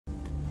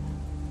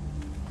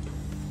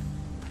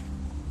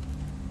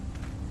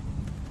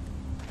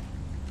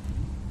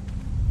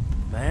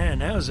Man,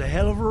 that was a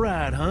hell of a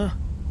ride, huh?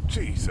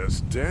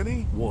 Jesus,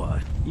 Danny.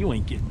 What? You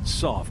ain't getting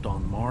soft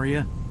on them, are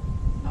ya?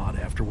 Not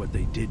after what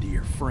they did to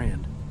your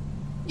friend.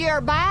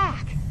 You're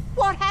back.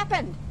 What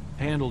happened?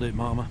 Handled it,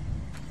 Mama.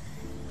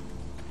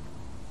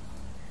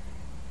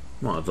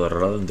 Bueno, todo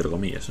arreglado entre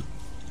comillas, ¿eh?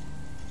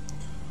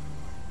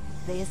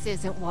 This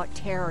isn't what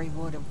Terry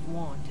would have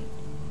wanted.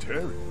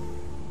 Terry?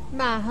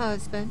 My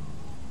husband.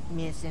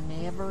 Miss him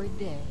every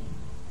day.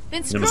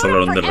 Then Ya screw nos it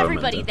hablaron for de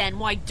everybody realmente. then,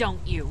 why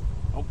don't you?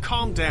 Oh,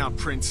 calm down,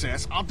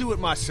 princess. I'll do it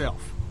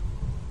myself.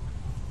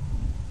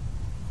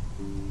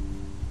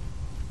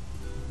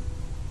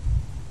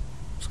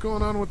 What's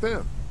going on with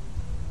them?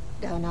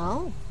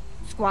 Dunno.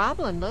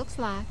 Squabbling, looks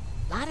like.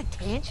 Lot of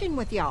tension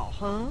with y'all,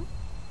 huh?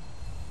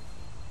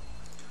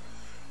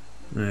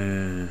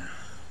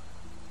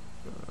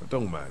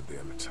 Don't mind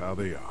them. It's how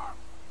they are.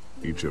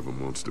 Each of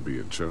them wants to be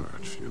in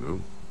charge, you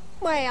know?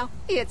 Well,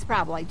 it's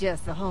probably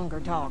just the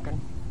hunger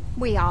talking.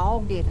 We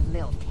all get a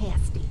little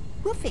testy.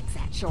 We'll fix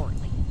that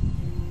shortly.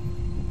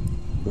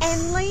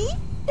 And Lee,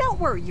 don't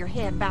worry your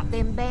head about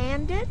them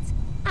bandits.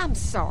 I'm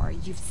sorry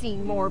you've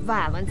seen more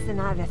violence than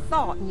I'd have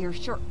thought in your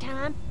short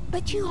time,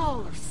 but you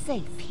all are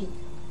safe here.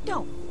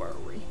 Don't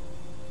worry.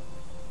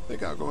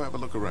 Think I'll go have a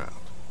look around.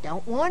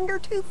 Don't wander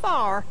too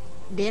far.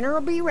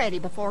 Dinner'll be ready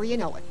before you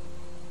know it.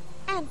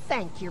 And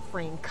thank your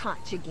friend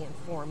Koch again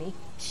for me.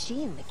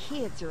 She and the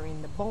kids are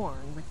in the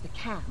barn with the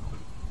cow.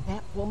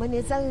 That woman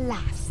is a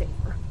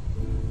lifesaver.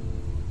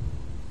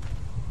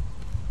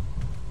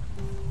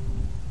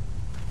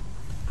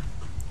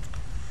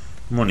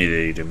 Buena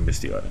idea ir a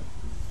investigar, ¿eh?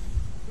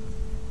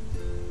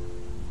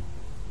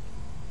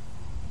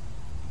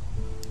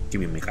 Qué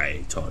bien me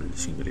cae, chaval,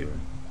 es increíble.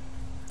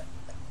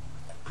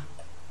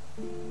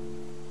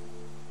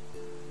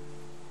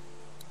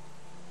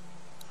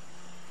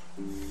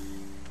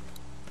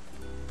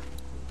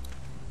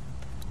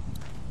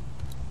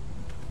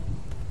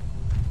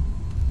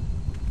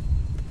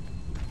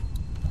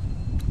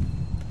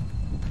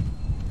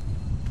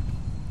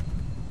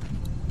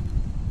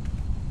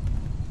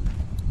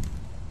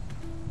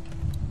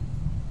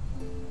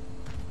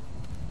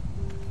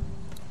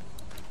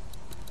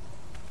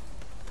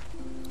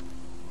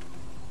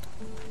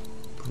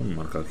 Pongo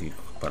marca aquí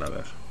para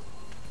ver.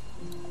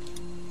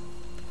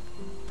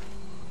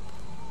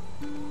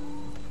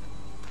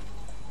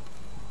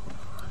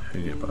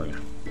 ¿Y para qué?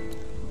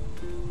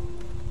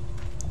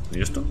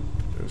 ¿Y esto?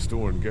 They're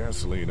storing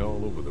gasoline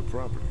all over the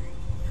property.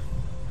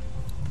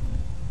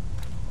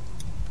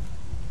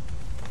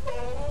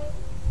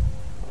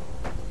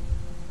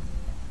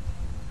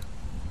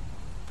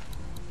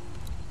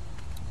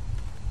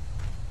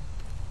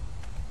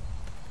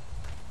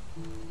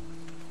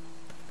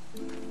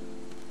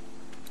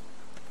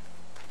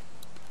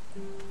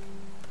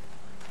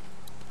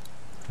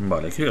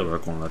 Vale, quiero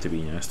hablar con la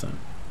tipiña esta.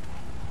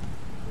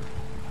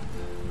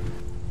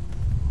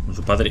 Con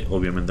su padre,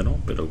 obviamente no,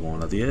 pero con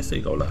la tía esta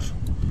hay que hablar.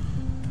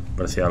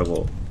 Parece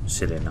algo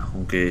serena,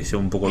 aunque sea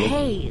un poco loco.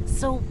 Hey,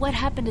 so what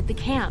happened at the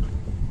camp?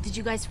 Did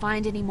you guys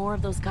find any more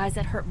of those guys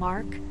that hurt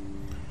Mark?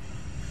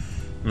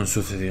 No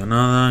sucedió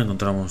nada,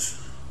 encontramos...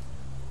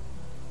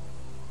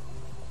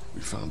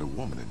 We found a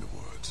woman in the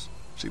woods.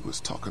 She was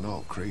talking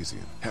all crazy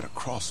and had a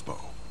crossbow.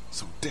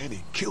 So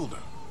Danny killed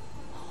her.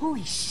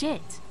 Holy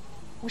shit.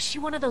 Was she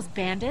one of those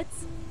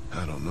bandits?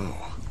 I don't know.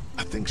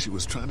 I think she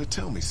was trying to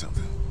tell me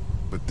something.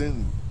 But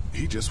then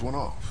he just went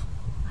off.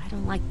 I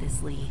don't like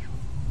this, Lee.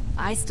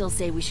 I still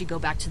say we should go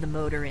back to the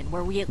motor inn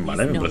where we at least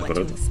Vale, me know parece what to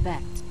correcto.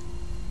 expect.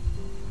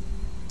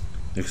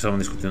 Ya que estaban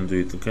discutiendo tú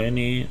y tú,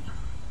 Kenny.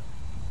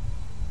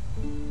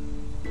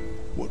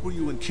 What were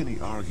you and Kenny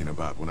arguing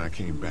about when I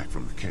came back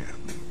from the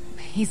camp?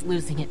 He's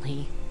losing it,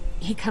 Lee.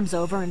 He comes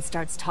over and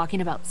starts talking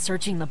about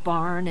searching the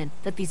barn and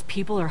that these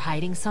people are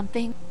hiding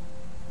something.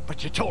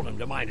 But you told him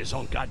to mind his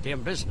own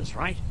goddamn business,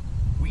 right?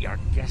 We are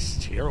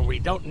guests here, and we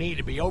don't need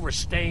to be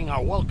overstaying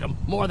our welcome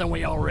more than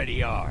we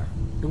already are.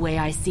 The way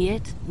I see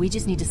it, we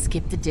just need to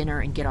skip the dinner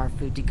and get our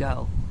food to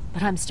go.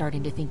 But I'm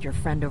starting to think your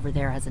friend over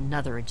there has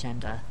another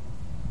agenda.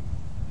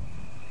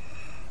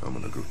 I'm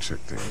gonna go check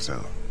things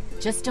out.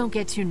 Just don't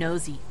get too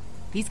nosy.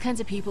 These kinds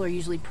of people are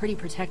usually pretty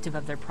protective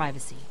of their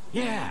privacy.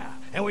 Yeah,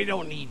 and we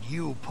don't need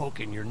you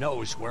poking your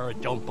nose where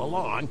it don't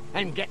belong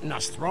and getting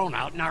us thrown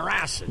out in our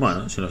asses.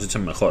 Bueno, si nos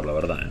echan mejor, la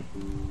verdad, ¿eh?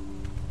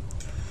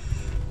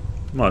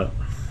 Vale,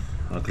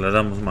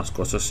 aclaramos más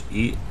cosas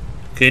y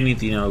Kenny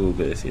tiene algo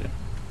que decir.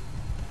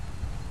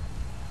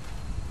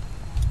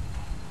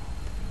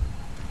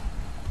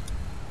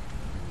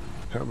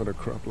 Having a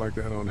crop like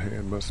that on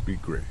hand must be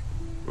great.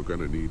 We're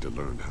gonna need to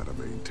learn how to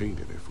maintain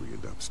it if we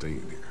end up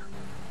staying here.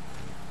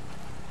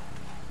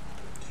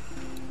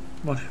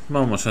 Vale,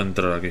 vamos a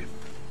entrar aquí.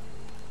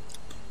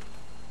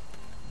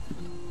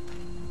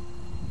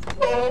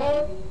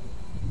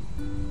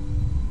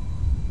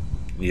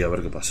 Y a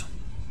ver qué pasa.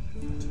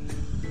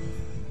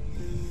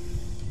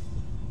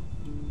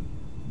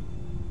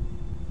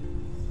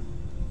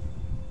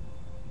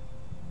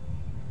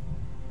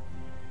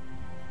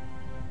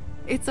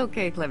 It's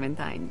okay,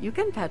 Clementine. You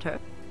can pet her.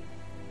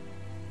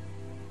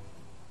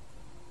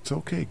 It's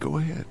okay. Go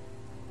ahead.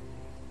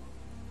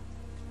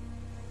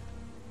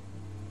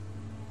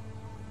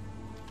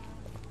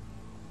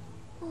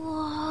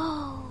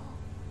 Whoa.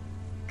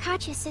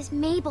 Katja says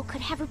Mabel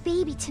could have her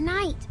baby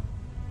tonight.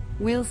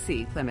 We'll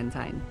see,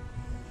 Clementine.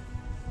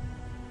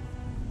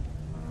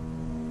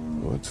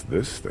 What's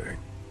this thing?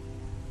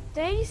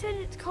 Daddy said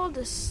it's called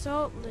a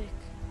salt lick.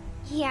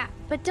 Yeah,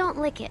 but don't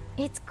lick it.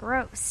 It's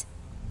gross.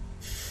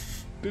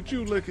 Did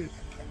you lick it?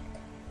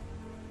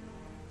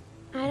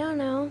 I don't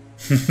know.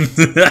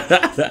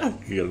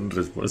 Qué gran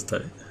respuesta,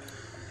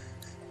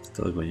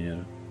 Está de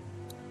coñero.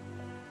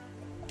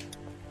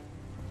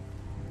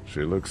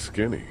 She looks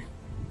skinny.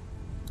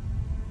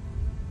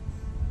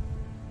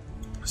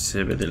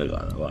 Se ve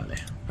delgada, vale.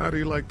 How do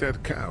you like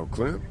that cow,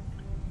 Clint?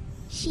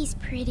 She's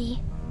pretty.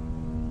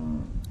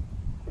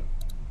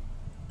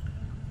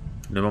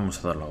 Le vamos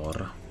a dar la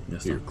gorra. Ya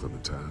está. Here,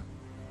 Clementine.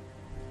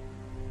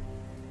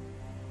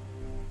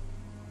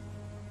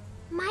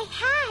 My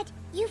hat!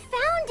 You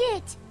found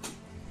it!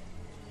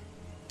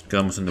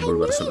 Quedamos en I knew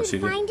devolvérselo, you'd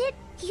sigue. find it.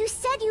 You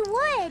said you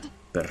would.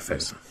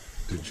 Perfecto.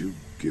 Did you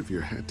give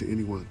your hat to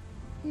anyone?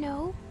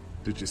 No,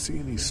 Did you see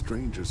any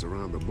strangers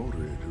around the motor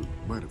inn who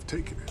might have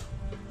taken it?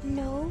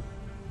 no.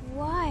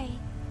 Why?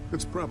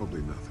 It's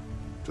probably nothing.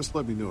 Just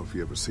let me know if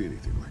you ever see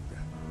anything like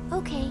that.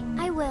 Okay,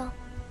 I will.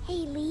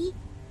 Hey, Lee.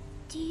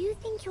 Do you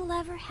think you'll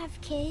ever have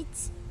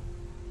kids?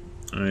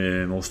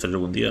 Me gustaría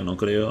algún día, no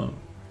creo.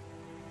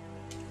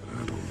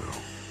 I don't know.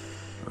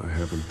 I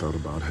haven't thought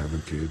about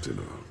having kids in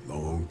a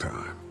long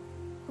time.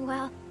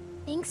 Well,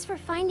 thanks for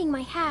finding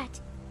my hat.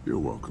 You're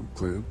welcome,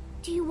 Clem.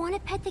 Do you want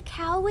to pet the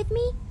cow with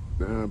me?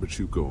 Nah, but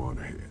you go on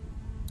ahead.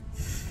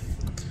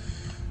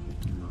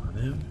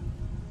 Vale.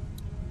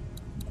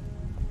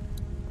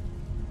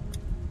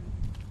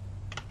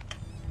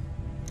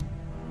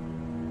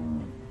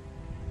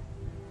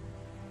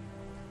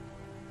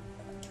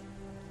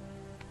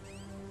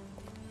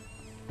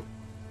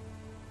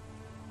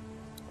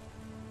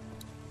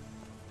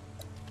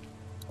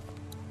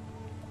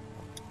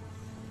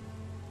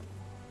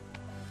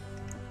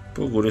 Un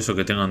poco curioso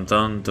que tengan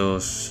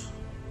tantos.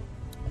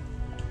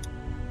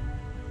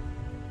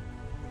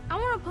 I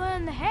want to play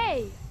in the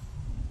hay.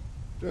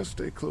 Just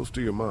stay close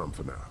to your mom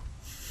for now.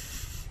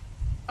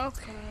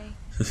 Okay.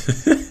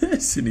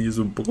 Ese niño es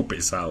un poco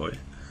pesado,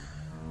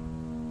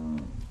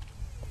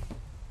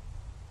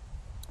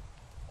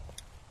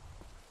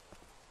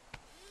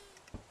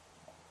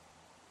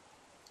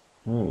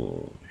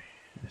 Uy,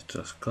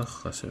 estas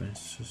cajas se ven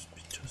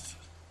sospechosas.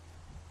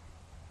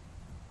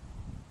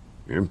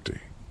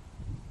 Empty.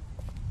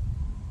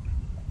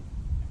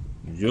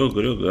 Yo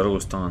creo que algo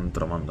están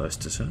tramando a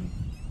estos,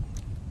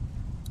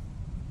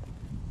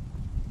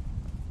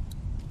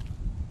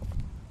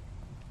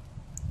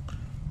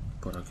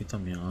 Por aquí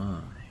también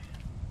hay.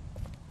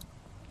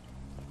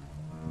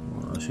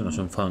 Bueno, a ver si no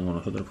se enfadan con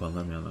nosotros por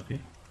andar mirando aquí.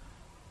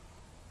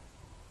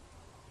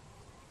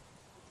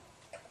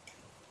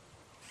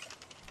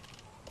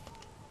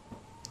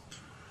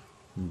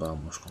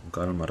 Vamos con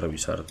calma a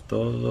revisar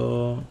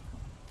todo.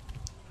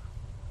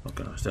 Lo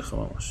que nos deja,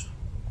 vamos.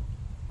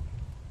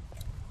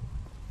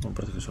 Me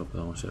parece que solo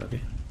podemos ir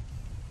aquí.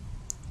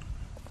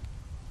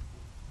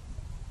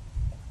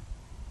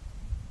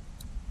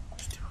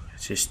 Hostia, ¿qué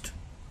es esto?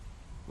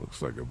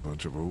 Looks like a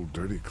bunch of old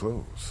dirty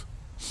clothes.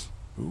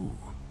 Ooh,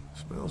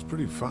 smells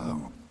pretty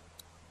foul.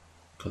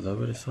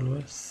 Cadáveres tal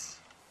vez.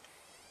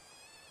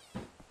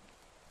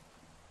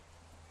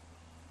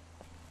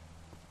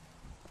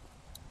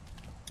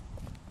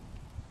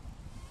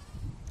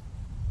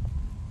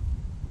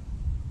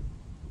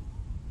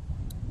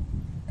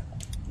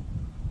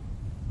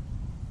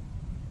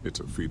 It's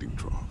a feeding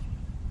trough.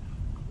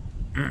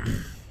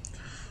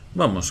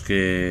 Vamos,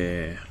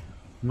 que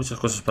muchas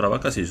cosas para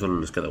vacas y solo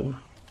les queda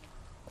una.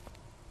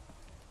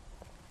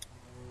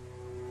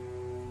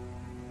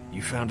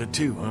 You found it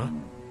too, huh?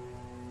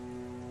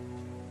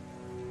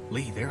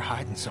 Lee, they're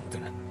hiding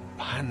something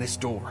behind this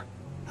door.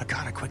 I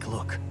got a quick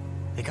look.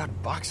 They got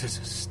boxes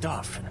of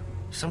stuff and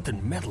something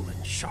metal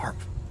and sharp.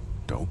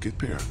 Don't get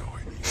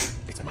paranoid.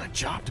 It's my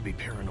job to be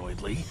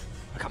paranoid, Lee.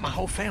 I got my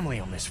whole family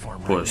on this farm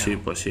right Pues sí,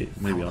 now. pues sí.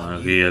 Muy bien,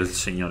 aquí el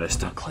señor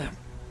este. Now, Clem,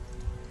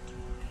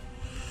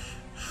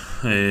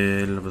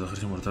 La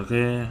protegerse mortal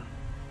que...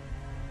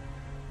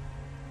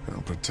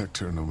 I'll protect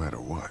her no matter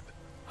what.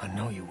 I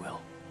know you will.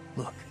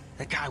 Look,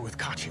 that guy with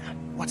Katja,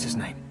 what's his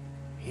name?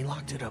 He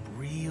locked it up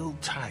real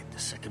tight the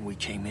second we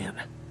came in.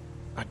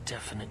 I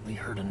definitely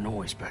heard a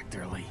noise back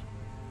there, Lee.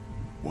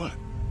 What?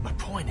 My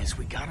point is,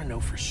 we gotta know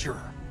for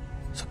sure.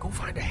 So go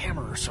find a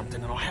hammer or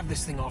something, and I'll have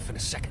this thing off in a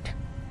second.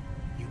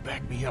 You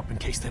back me up in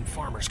case them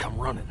farmers come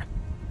running.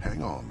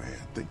 Hang on, man.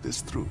 Think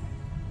this through.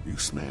 You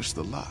smashed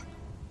the lock.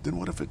 Then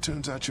what if it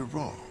turns out you're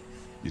wrong?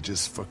 You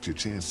just fucked your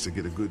chance to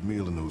get a good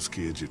meal in those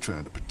kids you're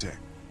trying to protect.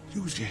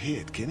 Use your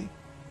head, Kenny.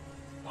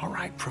 All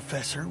right,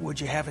 Professor,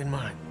 what'd you have in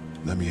mind?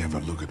 Let me have a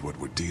look at what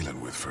we're dealing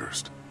with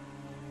first.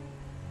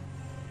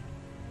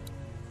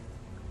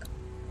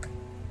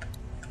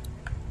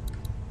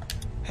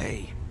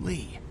 Hey,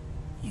 Lee,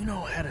 you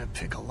know how to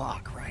pick a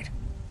lock, right?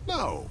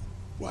 No.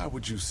 Why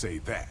would you say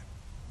that?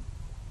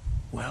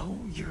 Well,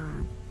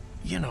 you're,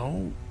 you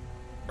know,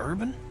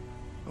 urban.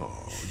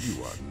 Oh,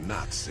 you are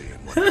not saying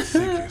what I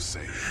think you're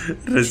saying.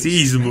 Racismo,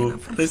 Jeez, man, I'm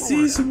from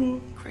racismo.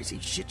 Florida. Crazy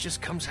shit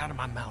just comes out of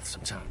my mouth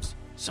sometimes.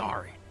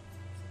 Sorry.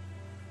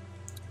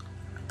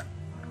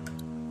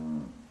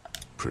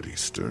 Pretty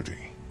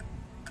sturdy.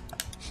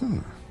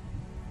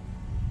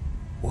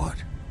 What?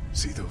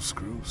 See those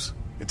screws?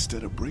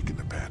 Instead of breaking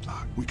the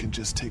padlock, we can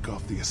just take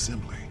off the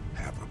assembly,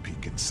 have a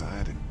peek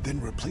inside, and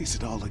then replace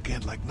it all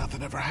again like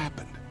nothing ever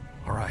happened.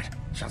 All right.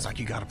 Sounds like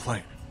you got a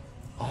plan.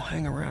 I'll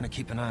hang around and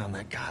keep an eye on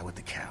that guy with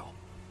the cow.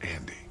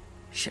 Andy.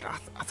 Shit,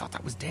 I thought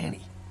that was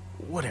Danny.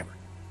 Whatever.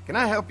 Can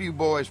I help you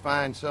boys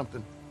find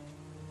something?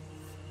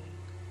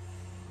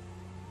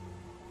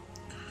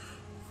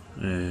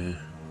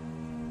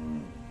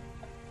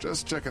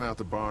 Just checking out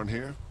the barn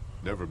here.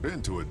 Never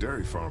been to a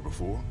dairy farm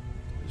before.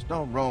 Just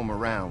don't roam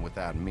around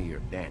without me or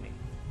Danny.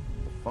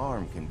 The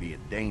farm can be a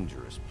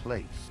dangerous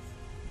place.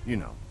 You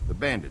know, the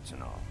bandits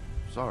and all.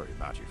 Sorry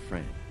about your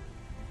friend.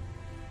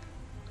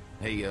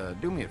 Hey,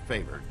 do me a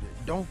favor.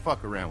 Don't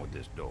fuck around with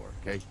this door,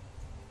 okay?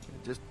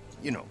 Just,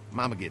 you know,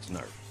 Mama gets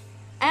nervous.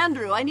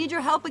 Andrew, I need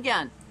your help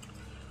again.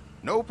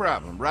 No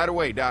problem. Right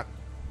away, Doc.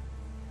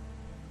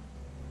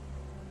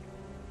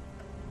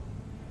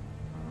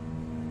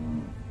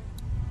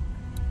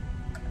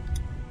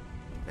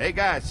 Hey,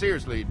 guys,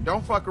 seriously,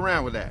 don't fuck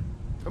around with that.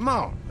 Come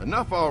on,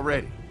 enough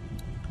already.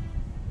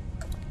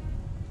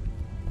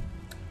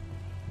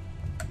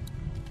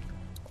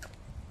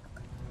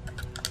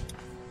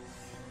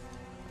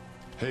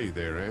 Hey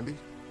there, Andy.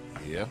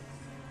 Yeah?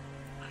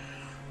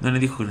 Danny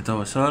dijo que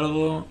necesitabas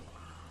algo.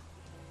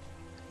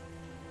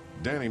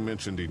 Danny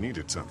mentioned he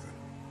needed something.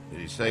 Did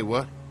he say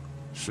what?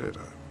 Shit,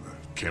 I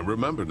can't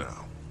remember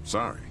now.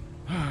 Sorry.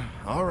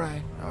 All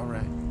right.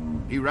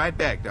 Be right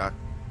back, Doc.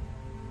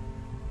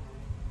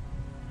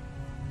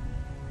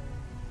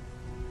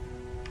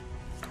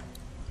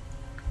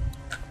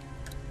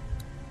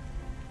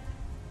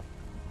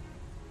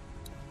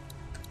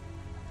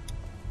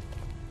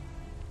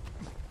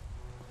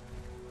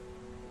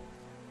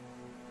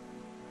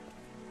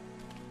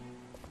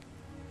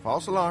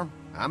 False alarm.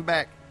 I'm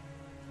back.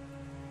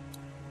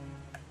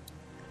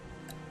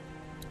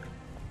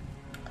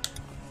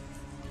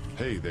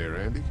 Hey there,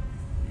 Andy.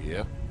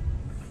 Yeah?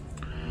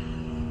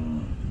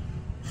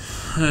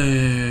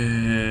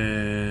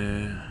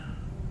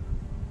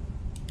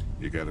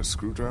 You got a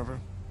screwdriver?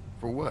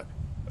 For what?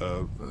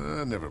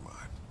 Never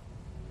mind.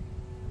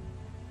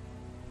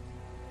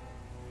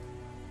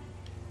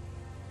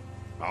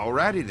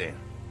 Alrighty then.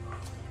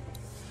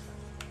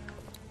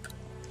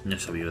 Ya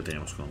sabía que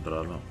teníamos que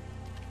encontrarlo.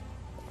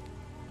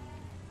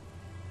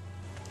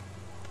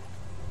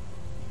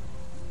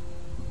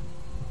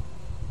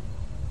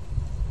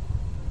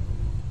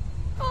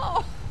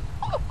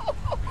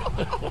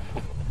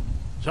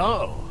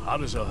 So, how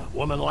does a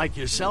woman like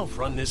yourself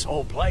run this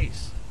whole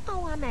place?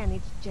 Oh, I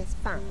managed just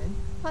fine.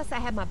 Plus, I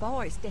have my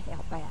boys to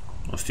help out.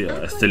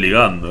 Hostia, estoy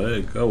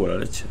ligando, cago en la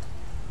leche.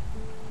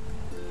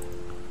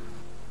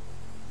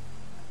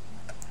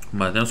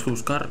 Vale, tenemos que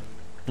buscar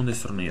un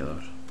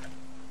destornillador.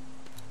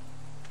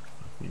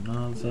 Aquí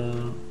nada.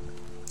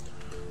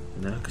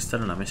 Tendrá que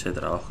estar en la mesa de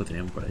trabajo que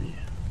tenían por allí.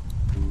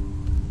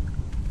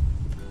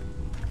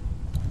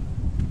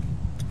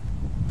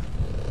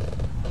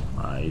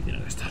 Ahí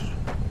tiene que estar.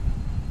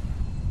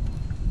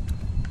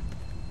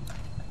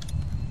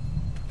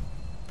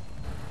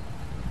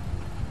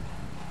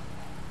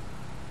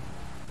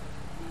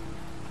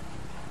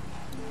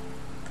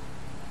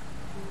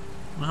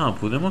 Ah,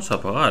 podemos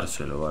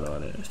apagárselo,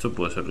 vale. Esto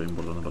puede ser lo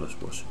importante para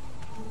después.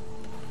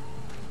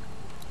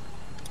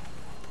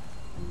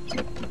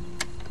 I'm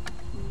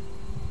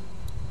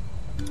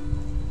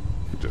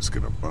just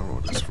gonna borrow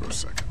this for a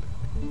second.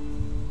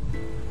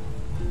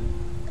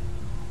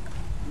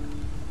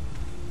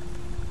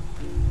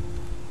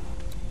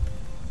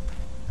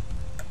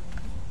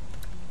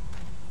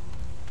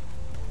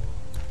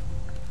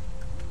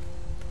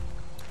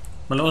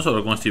 Vale, vamos a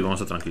ver con esto y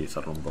vamos a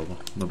tranquilizarlo un poco.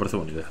 Me parece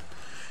buena idea.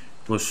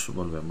 Pues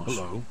volvemos.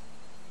 Hello.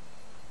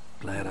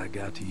 Glad I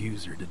got to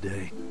use her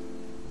today.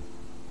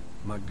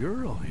 My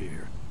girl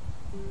here.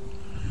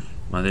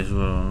 Madre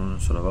una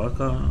sola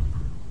vaca.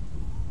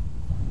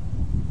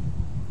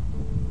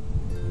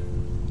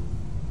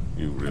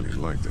 You really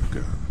like that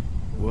gun.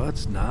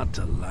 What's not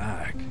to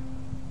like?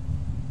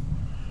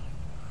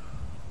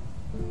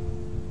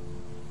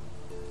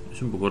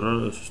 Es un poco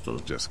raro, eso es todo.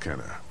 Just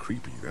kinda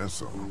creepy,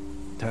 that's all.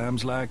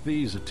 Times like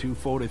these, a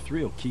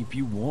 243 will keep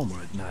you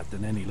warmer at night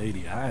than any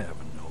lady I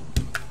ever known.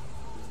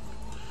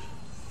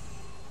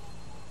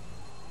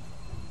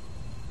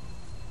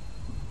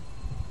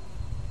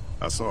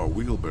 I saw a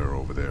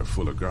wheelbarrow over there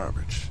full of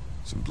garbage.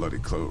 Some bloody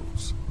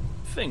clothes.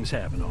 Things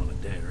happen on a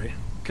dairy.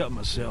 Cut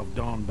myself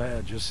darn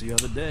bad just the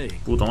other day.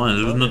 Puta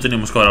madre, no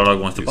teníamos que haber hablado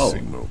con este You pavo.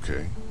 seem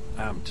okay.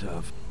 I'm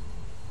tough.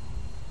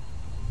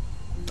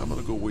 I'm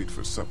gonna go wait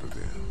for supper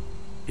then.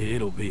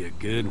 It'll be a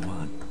good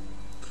one.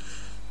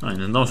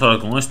 Intentamos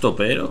hablar con esto,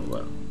 pero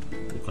bueno,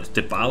 con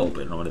este pavo,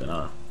 pero no vale de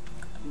nada.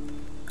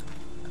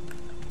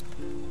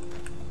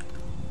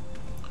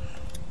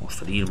 Me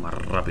gustaría ir más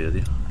rápido,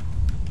 tío.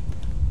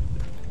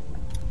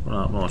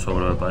 Bueno, vamos a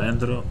volver para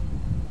adentro.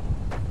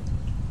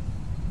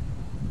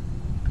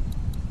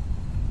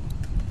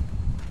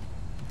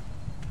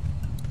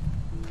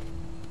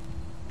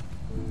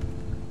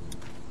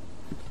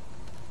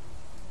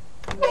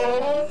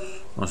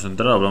 Vamos a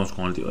entrar, hablamos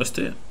con el tío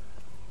este.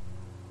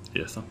 Y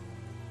ya está.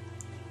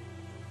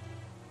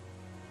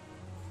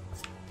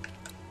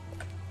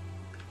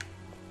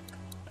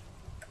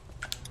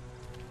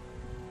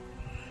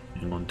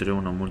 Encontré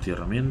una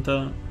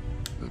multiherramienta.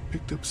 I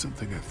picked up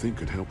something I think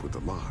could help with the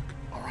lock.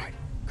 All right,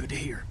 good to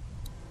hear.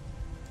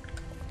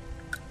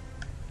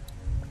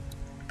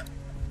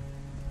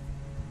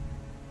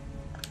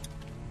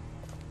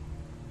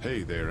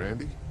 Hey there,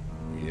 Andy.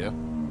 Yeah?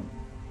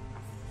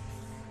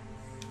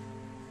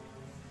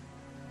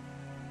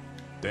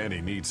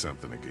 Danny needs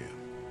something again.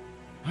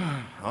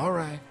 All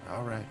right,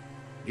 all right.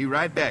 Be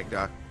right back,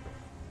 Doc.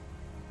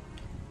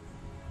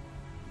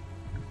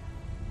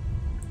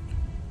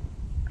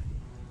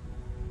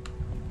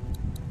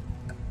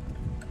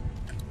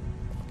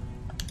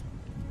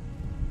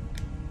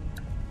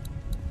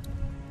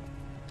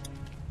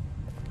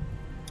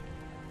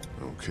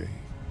 Okay,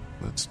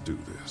 let's do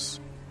this.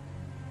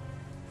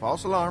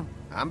 False alarm.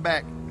 I'm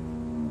back.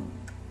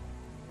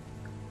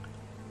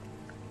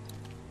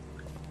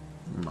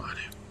 Vale.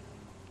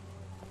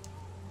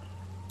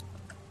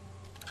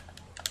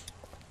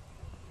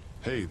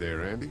 Hey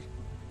there, Andy.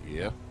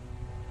 Yeah?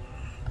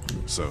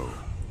 So,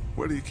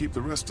 where do you keep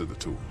the rest of the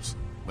tools?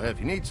 Well, if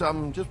you need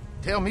something, just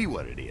tell me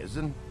what it is,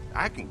 and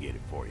I can get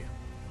it for you.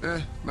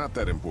 Not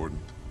that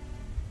important.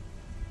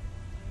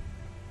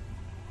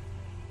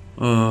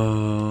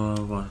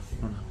 Bueno.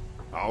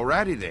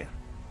 Alrighty then.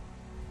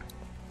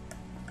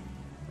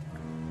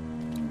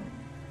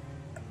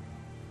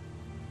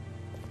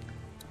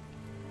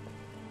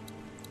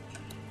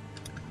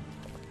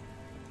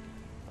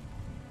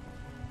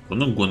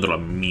 ¿Dónde encuentro la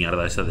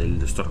mierda esa del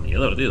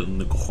destornillador, tío?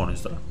 ¿Dónde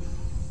cojones está?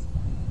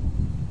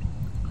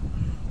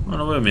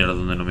 Bueno, voy a mirar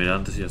donde no miré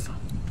antes y ya está.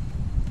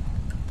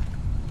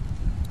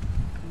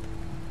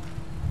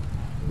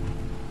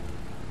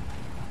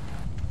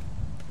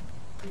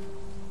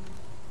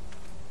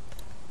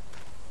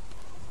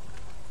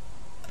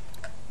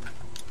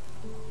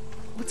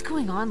 What's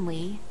going on,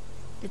 Lee?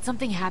 Did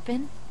something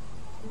happen?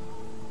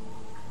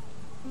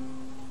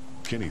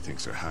 Kenny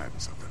thinks they're hiding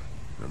something.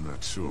 I'm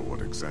not sure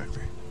what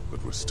exactly,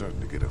 but we're starting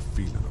to get a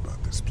feeling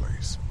about this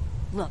place.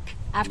 Look,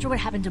 after what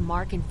happened to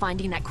Mark and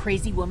finding that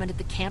crazy woman at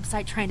the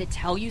campsite trying to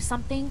tell you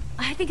something,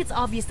 I think it's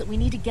obvious that we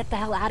need to get the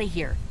hell out of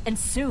here. And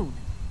soon.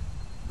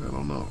 I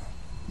don't know.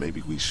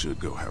 Maybe we should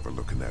go have a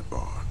look in that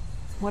barn.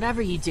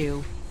 Whatever you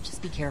do,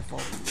 just be careful.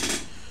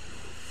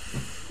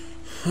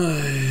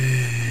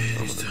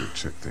 I'm gonna go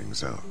check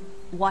things out.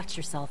 Watch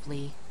yourself,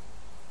 Lee.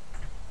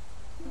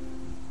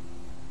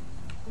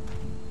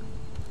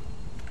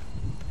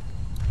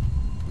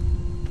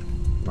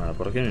 Vale,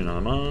 por aquí no hay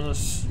nada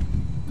más.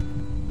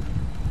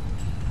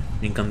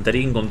 Me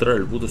encantaría encontrar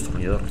el puto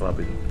destornillador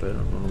rápido,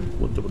 pero no lo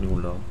encuentro por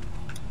ningún lado.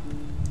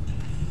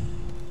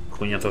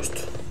 Coñazo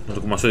esto. No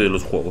sé cómo soy de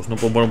los juegos. No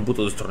puedo poner un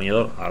puto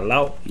destornillador al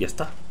lado y ya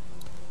está.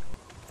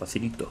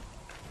 Facilito.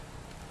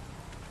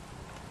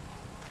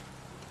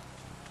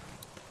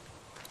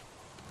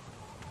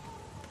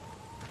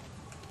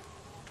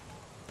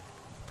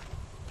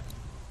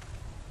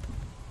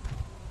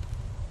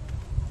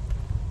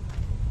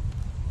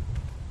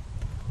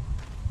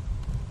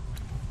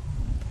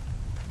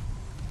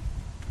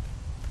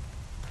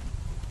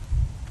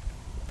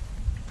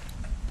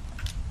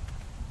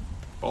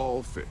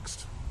 All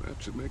fixed.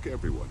 That should make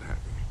everyone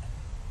happy.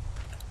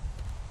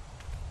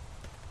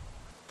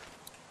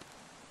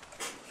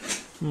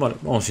 Vale,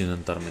 vamos a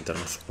intentar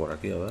meternos por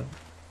aquí, a ver.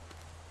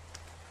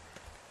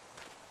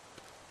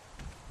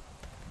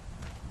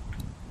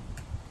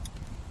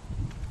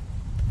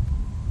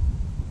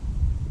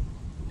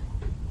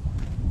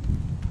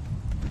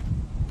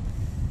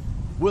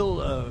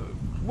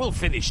 We'll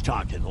finish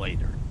talking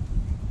later.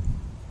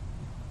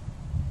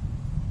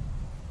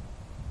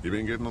 You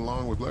been getting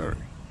along with Larry?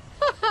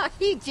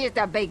 He's just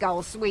a big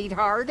old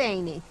sweetheart,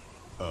 ain't he?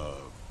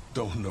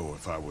 Don't know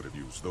if I would have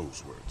used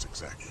those words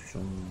exactly.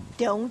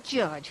 Don't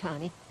judge,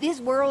 honey. This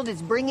world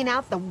is bringing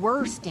out the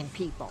worst in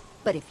people.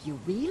 But if you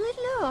really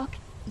look,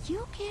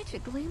 you'll catch a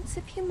glimpse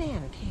of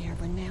humanity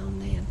every now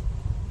and then.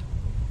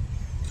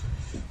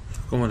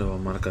 ¿Cómo le va a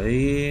marcar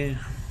ahí?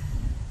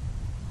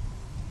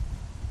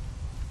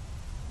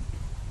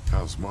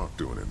 How's Mark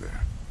doing in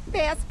there?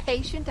 Best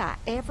patient I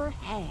ever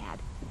had.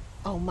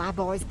 Oh, my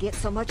boys get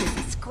so much as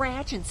a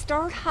scratch and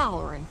start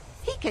hollering.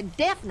 He could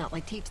definitely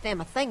teach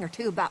them a thing or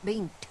two about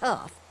being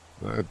tough.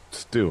 I'd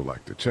still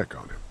like to check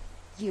on him.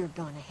 You're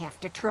gonna have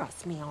to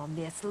trust me on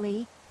this,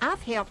 Lee.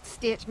 I've helped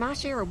stitch my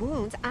share of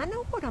wounds. I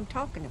know what I'm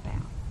talking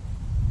about.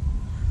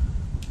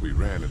 We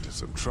ran into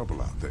some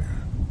trouble out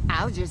there.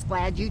 I was just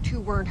glad you two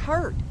weren't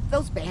hurt.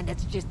 Those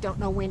bandits just don't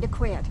know when to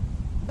quit.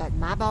 But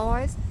my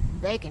boys,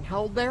 they can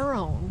hold their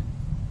own.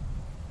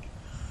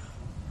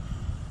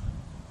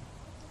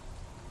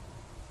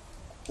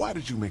 Why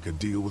did you make a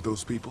deal with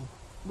those people?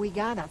 We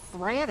got a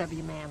thread of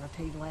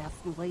humanity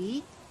left,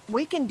 Lee.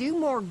 We can do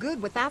more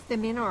good without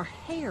them in our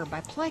hair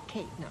by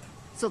placating them.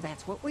 So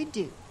that's what we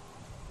do.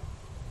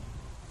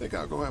 Think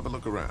I'll go have a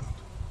look around.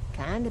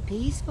 Kinda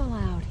peaceful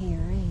out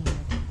here, ain't it?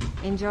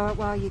 Enjoy it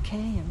while you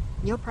can.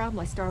 You'll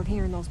probably start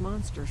hearing those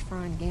monsters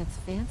frying against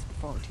the fence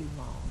before too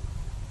long.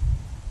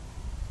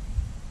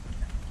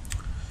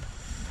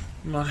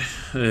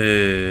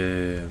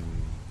 Vale.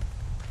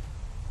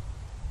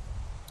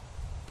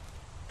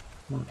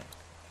 Bueno.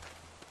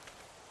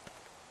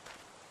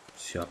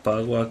 Si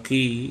apago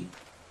aquí...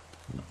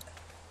 No.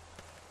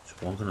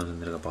 Supongo que no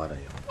tendré que apagar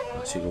ahí.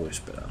 Así que voy a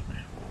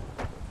esperarme.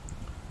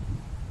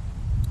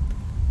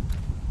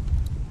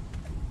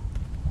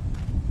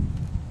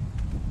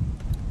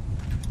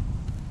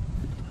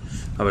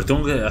 A ver,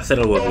 tengo que hacer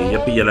algo aquí.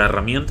 Ya pilla la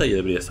herramienta y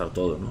debería estar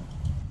todo, ¿no?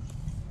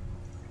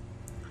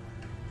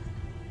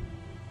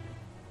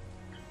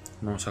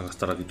 Vamos a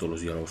gastar aquí todos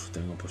los diálogos que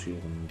tengo posible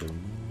con todo el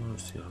mundo.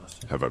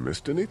 Have I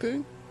missed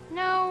anything?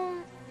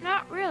 No,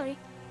 not really.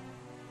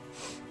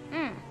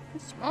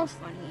 It smells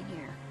funny in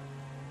here.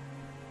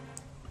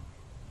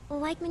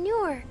 Like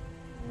manure.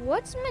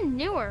 What's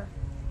manure?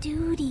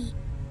 Duty.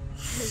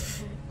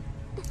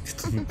 Qué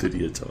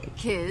tontería, chaval.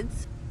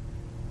 Kids?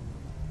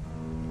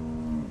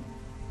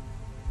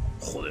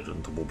 Joder,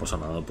 tampoco pasa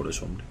nada por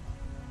eso, hombre.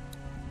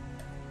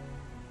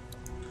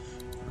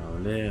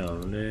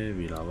 Hablé,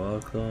 vi la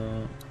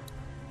vaca.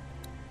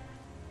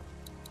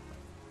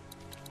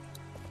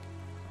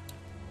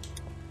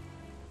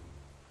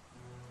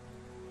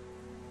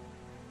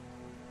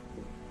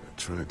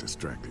 Tried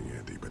distracting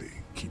Andy, but he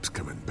keeps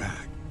coming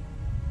back.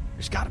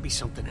 There's got to be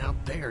something out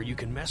there you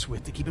can mess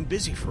with to keep him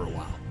busy for a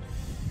while.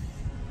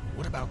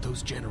 What about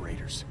those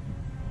generators?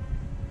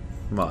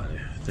 Vale,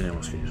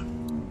 tenemos que ir.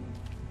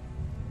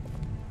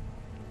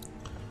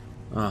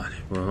 Vale,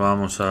 pues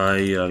vamos a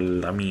ir a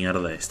la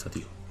mierda esta,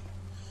 tío.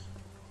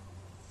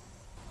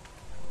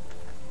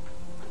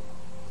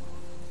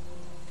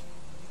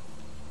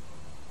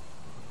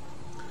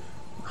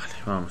 Vale,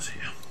 vamos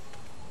allá.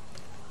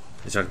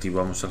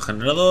 Desactivamos el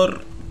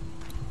generador.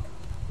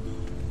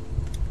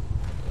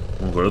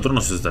 Aunque el otro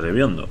no se estaría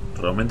viendo.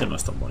 Realmente no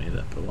es tan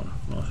bonita, pero bueno,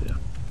 vamos allá.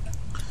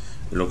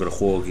 Es lo que el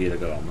juego quiere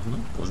que hagamos, ¿no?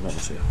 Pues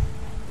vamos allá.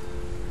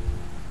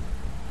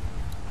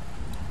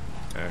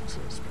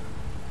 Access.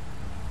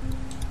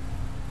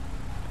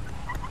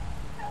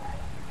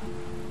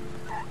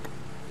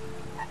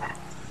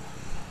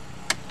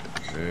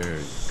 There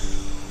you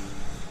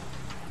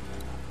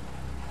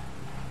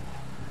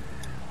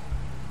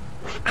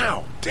go.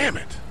 Ow! Damn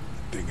it!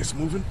 The thing is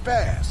moving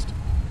fast.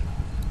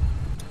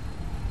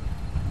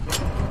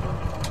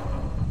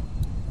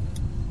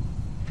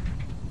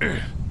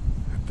 That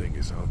thing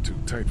is on too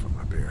tight for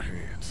my bare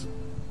hands.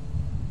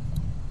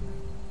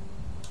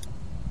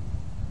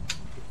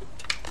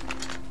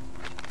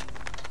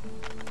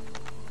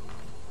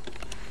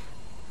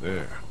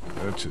 There,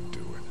 that should do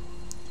it.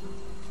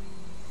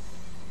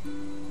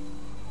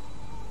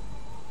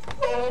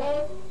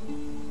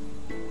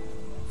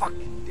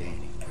 Fucking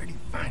Danny, where'd he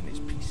find this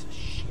piece of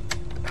shit?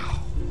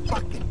 Oh,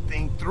 fucking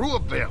thing through a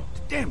belt.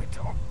 Damn it,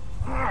 Tom.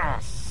 Ah,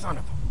 son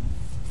of a...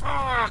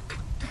 Fuck!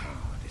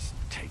 Oh, this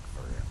will take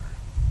forever.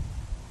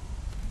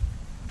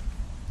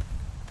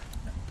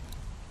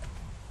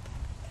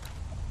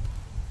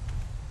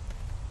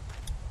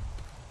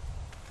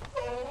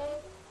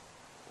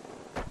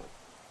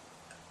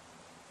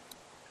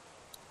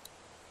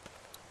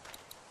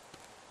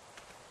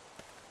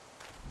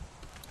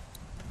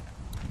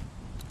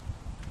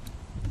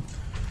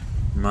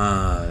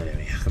 Madre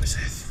mía, qué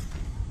pesadez.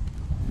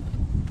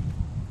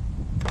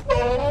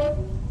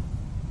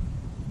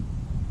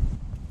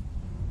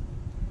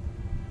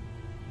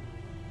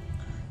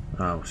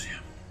 Vamos ya.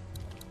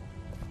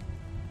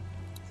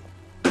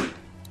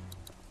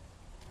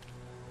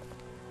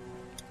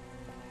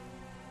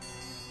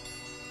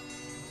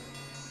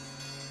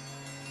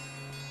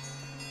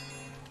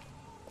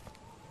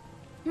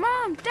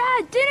 Mom,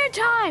 Dad, dinner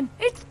time!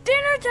 It's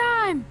dinner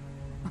time!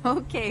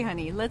 Okay,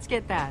 honey, let's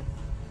get that.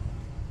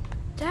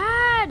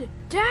 Dad!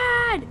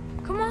 Dad!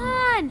 Come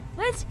on!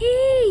 Let's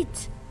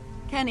eat!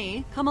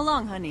 Kenny, come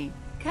along, honey.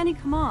 Kenny,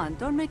 come on.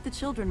 Don't make the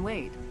children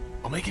wait.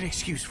 I'll make an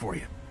excuse for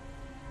you.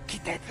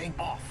 Keep that thing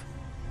off.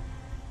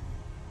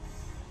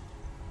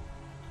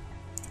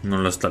 No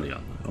lo está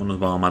liando. O nos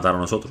van a matar a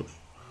nosotros.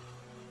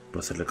 Por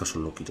hacerle caso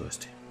al loquito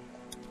este.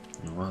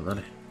 No va,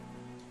 dale.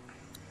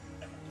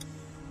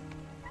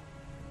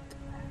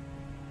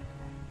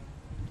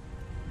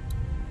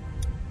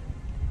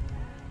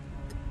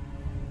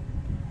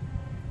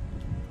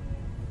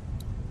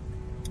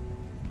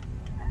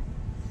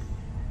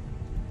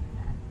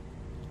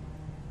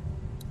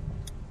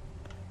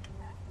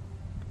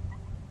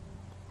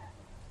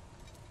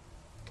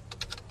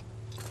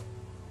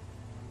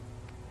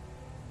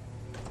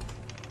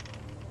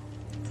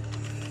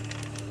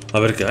 A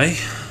ver qué hay.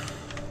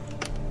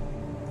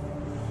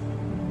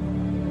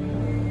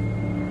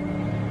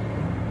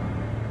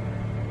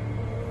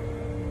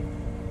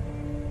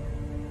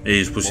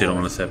 Ellos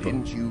pusieron el cepo.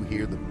 Didn't you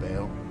hear the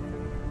bell?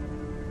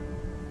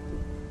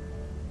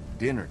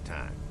 Dinner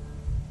time.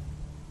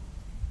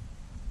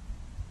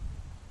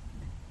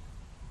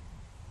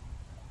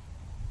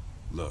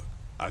 Look,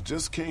 I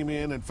just came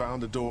in and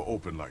found the door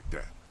open like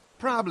that.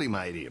 Probably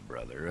my idiot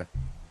brother.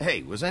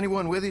 Hey, was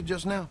anyone with you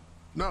just now?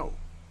 No.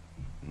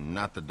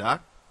 Not the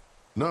doc?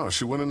 No,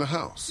 she went in the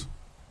house.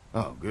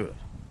 Oh, good.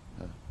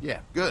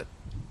 Yeah, good.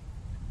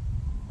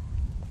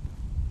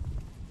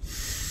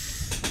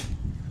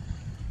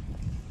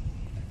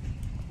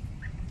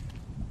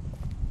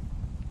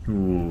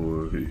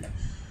 Uy,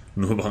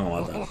 nos van a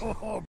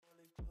matar.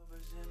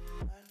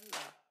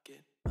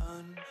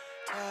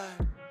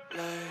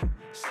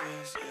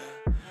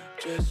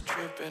 Just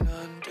tripping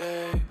on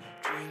day.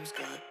 Dreams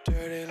got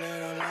dirty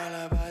little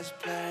lullabies